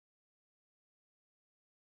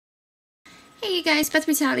Hey you guys, Beth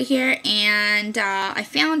Brutality here, and I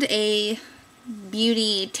found a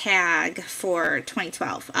beauty tag for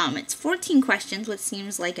 2012. It's 14 questions, which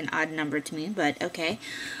seems like an odd number to me, but okay.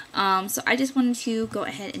 So I just wanted to go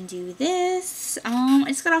ahead and do this. I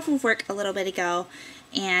just got off of work a little bit ago,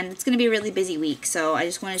 and it's going to be a really busy week, so I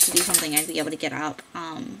just wanted to do something I'd be able to get up.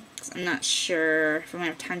 I'm not sure if I'm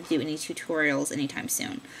going to have time to do any tutorials anytime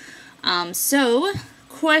soon. So,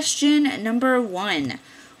 question number 1.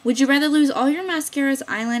 Would you rather lose all your mascaras,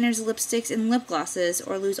 eyeliners, lipsticks, and lip glosses,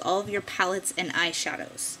 or lose all of your palettes and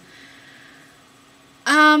eyeshadows?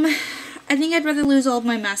 I think I'd rather lose all of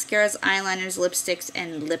my mascaras, eyeliners, lipsticks,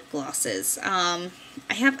 and lip glosses. I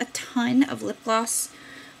have a ton of lip gloss,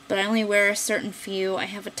 but I only wear a certain few. I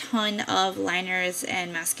have a ton of liners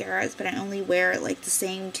and mascaras, but I only wear like the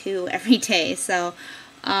same two every day, so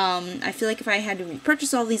I feel like if I had to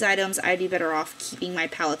repurchase all these items, I'd be better off keeping my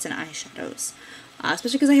palettes and eyeshadows.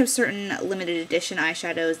 Especially because I have certain limited edition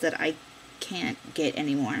eyeshadows that I can't get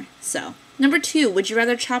anymore. So, number 2, would you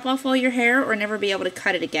rather chop off all your hair or never be able to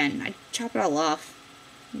cut it again? I'd chop it all off.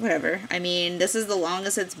 Whatever. I mean, this is the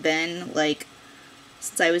longest it's been, like,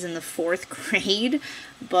 since I was in the 4th grade,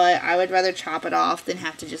 but I would rather chop it off than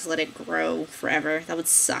have to just let it grow forever. That would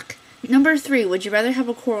suck. Number 3, would you rather have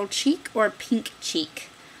a coral cheek or a pink cheek?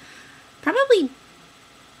 Probably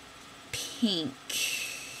pink.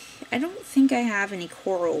 I don't think I have any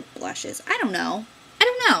coral blushes. I don't know,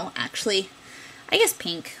 actually. I guess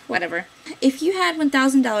pink, whatever. If you had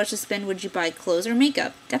 $1,000 to spend, would you buy clothes or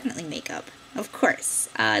makeup? Definitely makeup, of course.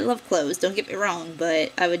 I love clothes, don't get me wrong,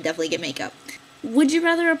 but I would definitely get makeup. Would you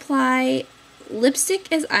rather apply lipstick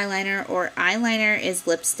as eyeliner or eyeliner as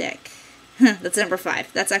lipstick? That's number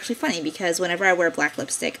 5. That's actually funny because whenever I wear black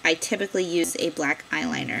lipstick, I typically use a black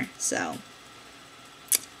eyeliner, so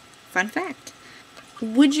fun fact.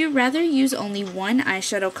 Would you rather use only one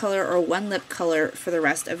eyeshadow color or one lip color for the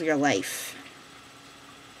rest of your life?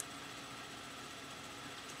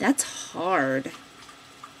 That's hard.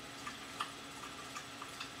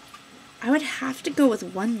 I would have to go with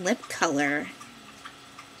one lip color.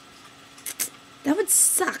 That would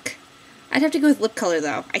suck. I'd have to go with lip color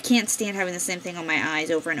though. I can't stand having the same thing on my eyes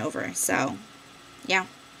over and over, so yeah.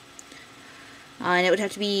 And it would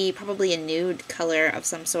have to be probably a nude color of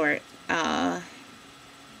some sort.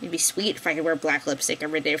 It'd be sweet if I could wear black lipstick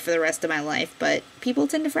every day for the rest of my life, but people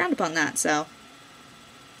tend to frown upon that, so.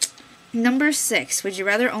 Number 6, would you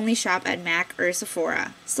rather only shop at MAC or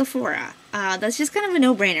Sephora? Sephora. That's just kind of a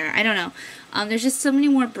no-brainer. I don't know. There's just so many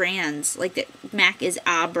more brands. Like, MAC is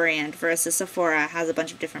a brand versus Sephora has a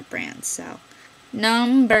bunch of different brands, so.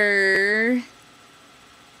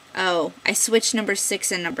 Oh, I switched number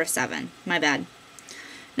 6 and number 7. My bad.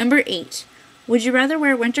 Number 8. Would you rather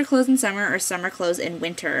wear winter clothes in summer or summer clothes in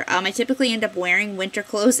winter? I typically end up wearing winter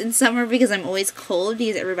clothes in summer because I'm always cold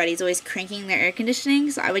because everybody's always cranking their air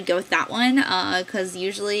conditioning, so I would go with that one because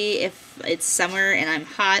usually if it's summer and I'm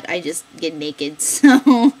hot, I just get naked,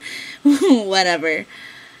 so whatever.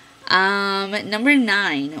 Number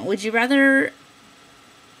 9. Would you rather...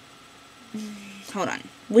 Hold on.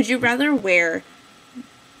 Would you rather wear...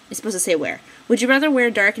 I'm supposed to say where. Would you rather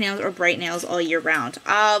wear dark nails or bright nails all year round?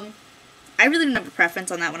 I really don't have a preference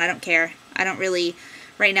on that one. I don't care. I don't really...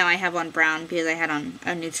 Right now I have on brown because I had on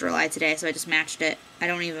a neutral eye today, so I just matched it. I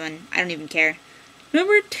don't even care.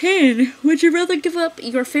 Number 10. Would you rather give up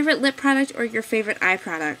your favorite lip product or your favorite eye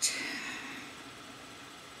product?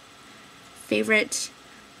 Favorite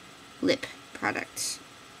lip product.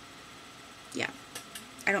 Yeah.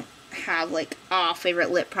 I don't have, like, a favorite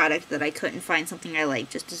lip product that I couldn't find something I like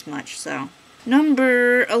just as much, so...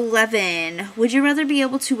 Number 11. Would you rather be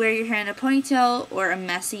able to wear your hair in a ponytail or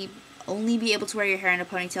only be able to wear your hair in a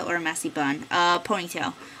ponytail or a messy bun?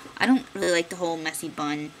 Ponytail. I don't really like the whole messy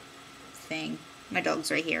bun thing. My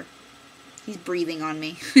dog's right here. He's breathing on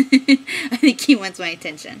me. I think he wants my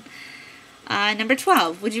attention. Number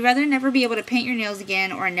 12. Would you rather never be able to paint your nails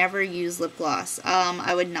again or never use lip gloss?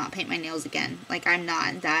 I would not paint my nails again. Like, I'm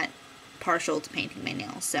not that partial to painting my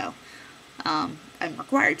nails, so I'm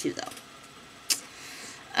required to, though.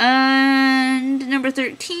 And number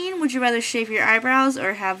 13, would you rather shave your eyebrows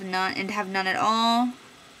or have none at all?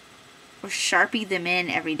 Or Sharpie them in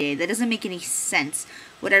every day? That doesn't make any sense.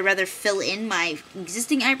 Would I rather fill in my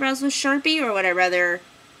existing eyebrows with Sharpie or would I rather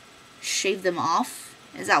shave them off?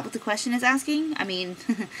 Is that what the question is asking? I mean,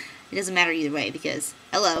 it doesn't matter either way because,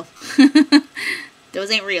 hello, those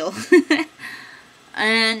ain't real.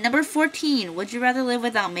 And number 14, would you rather live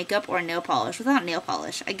without makeup or nail polish? Without nail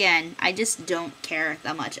polish. Again, I just don't care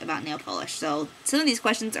that much about nail polish, so some of these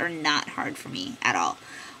questions are not hard for me at all.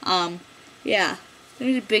 Yeah,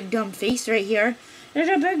 there's a big dumb face right here. There's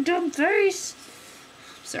a big dumb face.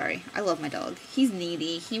 Sorry, I love my dog. He's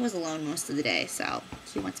needy. He was alone most of the day, so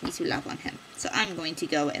he wants me to love on him. So I'm going to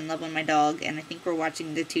go and love on my dog, and I think we're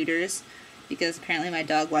watching The Tudors, because apparently my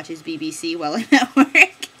dog watches BBC while I'm at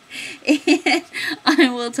work. And I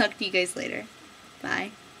will talk to you guys later.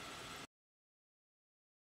 Bye.